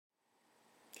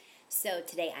So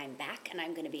today I'm back and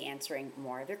I'm going to be answering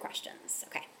more of your questions.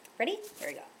 Okay, ready? Here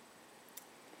we go.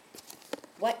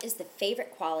 What is the favorite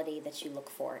quality that you look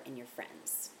for in your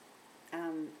friends?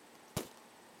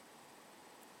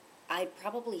 I'd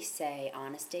probably say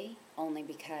honesty, only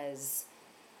because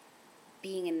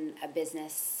being in a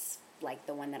business like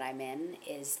the one that I'm in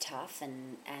is tough,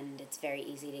 and it's very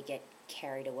easy to get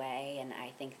carried away, and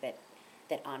I think that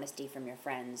honesty from your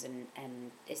friends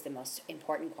and is the most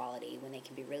important quality when they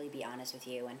can really be honest with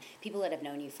you. And people that have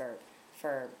known you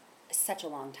for such a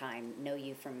long time know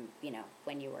you from,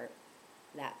 when you were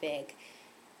that big.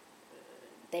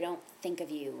 They don't think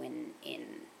of you in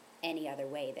any other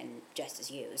way than just as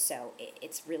you. So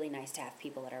it's really nice to have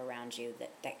people that are around you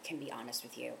that can be honest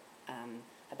with you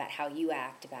about how you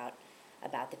act,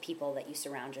 about the people that you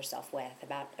surround yourself with,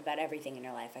 about everything in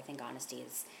your life. I think honesty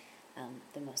is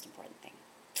the most important thing.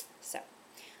 So,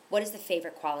 what is the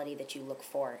favorite quality that you look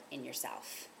for in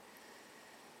yourself?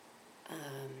 I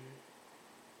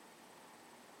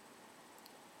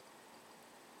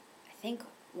think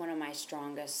one of my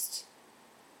strongest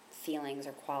feelings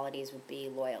or qualities would be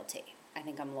loyalty. I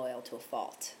think I'm loyal to a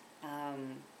fault.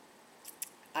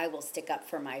 I will stick up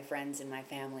for my friends and my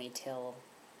family till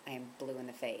I am blue in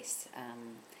the face,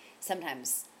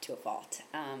 sometimes to a fault.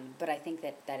 But I think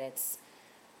that it's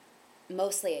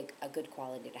mostly a good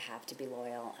quality to be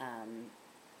loyal.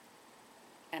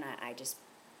 And I just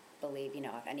believe,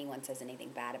 if anyone says anything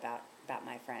bad about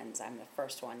my friends, I'm the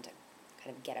first one to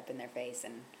kind of get up in their face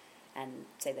and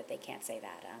say that they can't say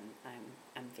that.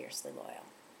 I'm fiercely loyal.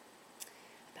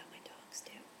 About my dogs,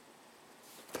 too.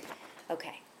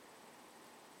 Okay.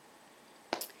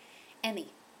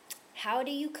 Emmy, how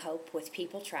do you cope with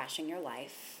people trashing your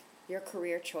life, your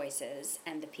career choices,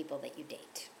 and the people that you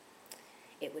date?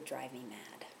 It would drive me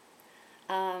mad.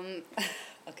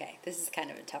 Okay, this is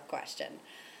kind of a tough question.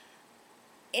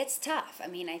 It's tough. I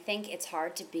mean, I think it's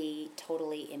hard to be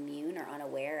totally immune or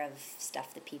unaware of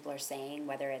stuff that people are saying,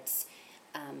 whether it's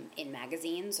in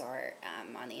magazines or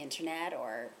on the internet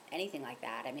or anything like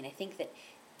that. I mean, I think that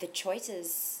the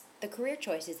career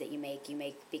choices that you make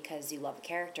because you love a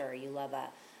character or you love a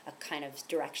kind of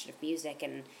direction of music,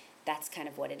 and that's kind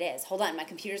of what it is. Hold on, my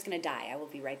computer's going to die. I will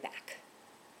be right back.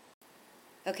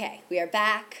 Okay, we are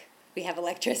back. We have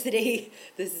electricity.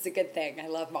 This is a good thing. I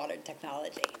love modern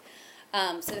technology.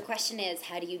 So the question is,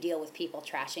 how do you deal with people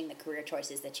trashing the career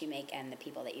choices that you make and the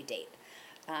people that you date?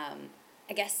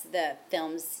 I guess the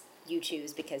films you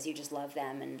choose because you just love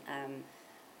them, and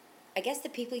I guess the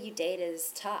people you date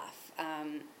is tough.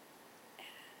 I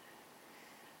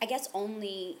guess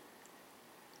only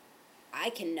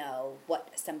I can know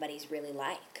what somebody's really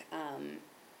like.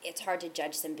 It's hard to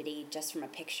judge somebody just from a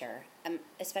picture,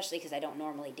 especially because I don't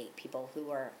normally date people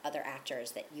who are other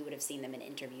actors that you would have seen them in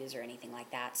interviews or anything like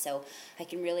that. So I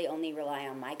can really only rely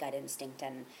on my gut instinct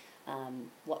and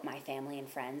what my family and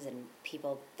friends and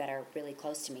people that are really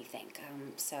close to me think.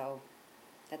 So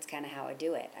that's kind of how I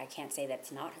do it. I can't say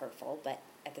that's not hurtful, but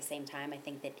at the same time, I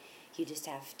think that you just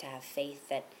have to have faith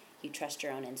that you trust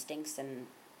your own instincts and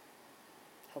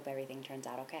hope everything turns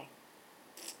out okay.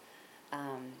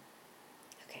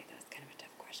 Okay, that was kind of a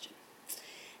tough question.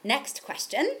 Next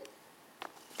question.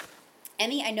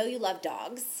 Emmy, I know you love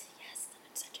dogs. Yes,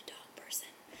 I'm such a dog person.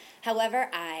 However,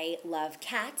 I love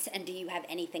cats, and do you have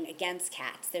anything against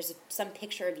cats? There's some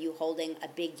picture of you holding a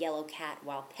big yellow cat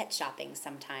while pet shopping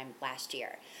sometime last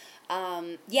year.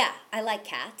 Yeah, I like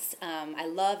cats. I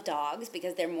love dogs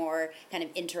because they're more kind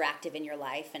of interactive in your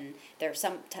life, and they're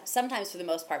sometimes, for the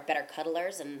most part, better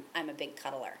cuddlers, and I'm a big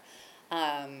cuddler.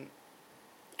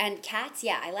 And cats,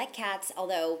 yeah, I like cats,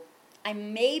 although I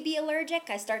may be allergic.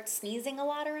 I start sneezing a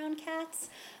lot around cats,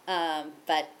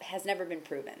 but has never been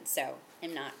proven, so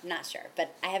I'm not sure.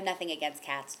 But I have nothing against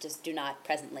cats, just do not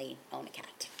presently own a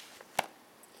cat.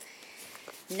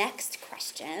 Next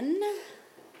question.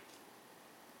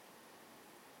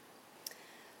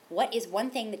 What is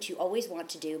one thing that you always want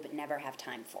to do but never have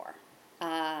time for?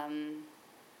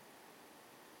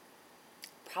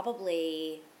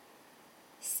 Probably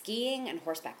skiing and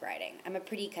horseback riding. I'm a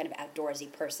pretty kind of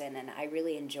outdoorsy person, and I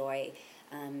really enjoy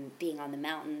being on the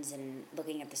mountains and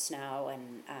looking at the snow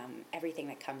and everything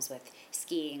that comes with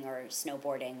skiing or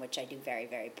snowboarding, which I do very,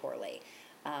 very poorly.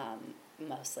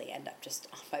 Mostly end up just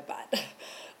on my butt.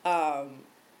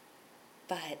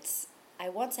 But I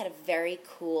once had a very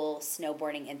cool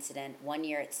snowboarding incident. One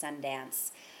year at Sundance,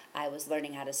 I was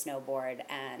learning how to snowboard,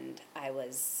 and I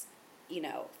was,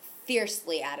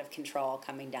 fiercely out of control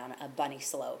coming down a bunny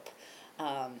slope.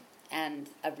 And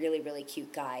a really, really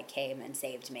cute guy came and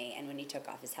saved me, and when he took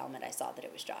off his helmet, I saw that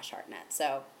it was Josh Hartnett.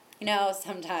 So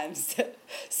Sometimes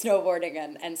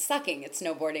snowboarding and sucking at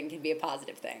snowboarding can be a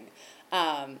positive thing.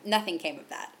 Nothing came of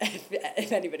that,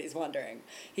 if anybody's wondering.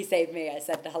 He saved me. I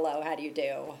said, hello, how do you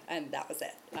do? And that was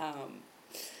it.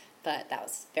 But that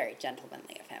was very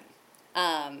gentlemanly of him.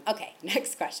 Okay,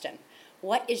 next question.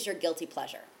 What is your guilty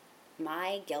pleasure?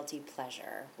 My guilty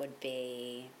pleasure would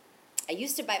be, I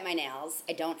used to bite my nails.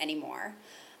 I don't anymore.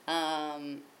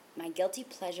 My guilty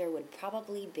pleasure would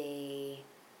probably be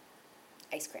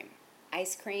ice cream.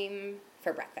 Ice cream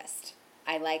for breakfast.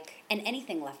 And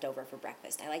anything left over for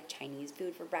breakfast. I like Chinese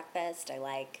food for breakfast. I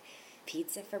like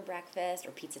pizza for breakfast,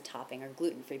 or pizza topping, or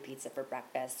gluten-free pizza for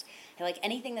breakfast. I like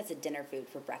anything that's a dinner food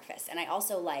for breakfast. And I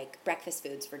also like breakfast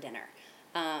foods for dinner.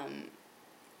 I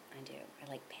do. I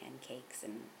like pancakes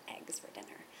and eggs for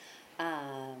dinner.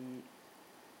 And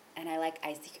I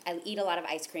eat a lot of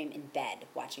ice cream in bed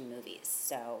watching movies.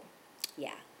 So,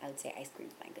 yeah, I would say ice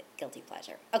cream's my guilty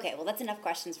pleasure. Okay, well, that's enough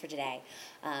questions for today.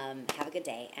 Have a good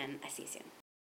day, and I'll see you soon.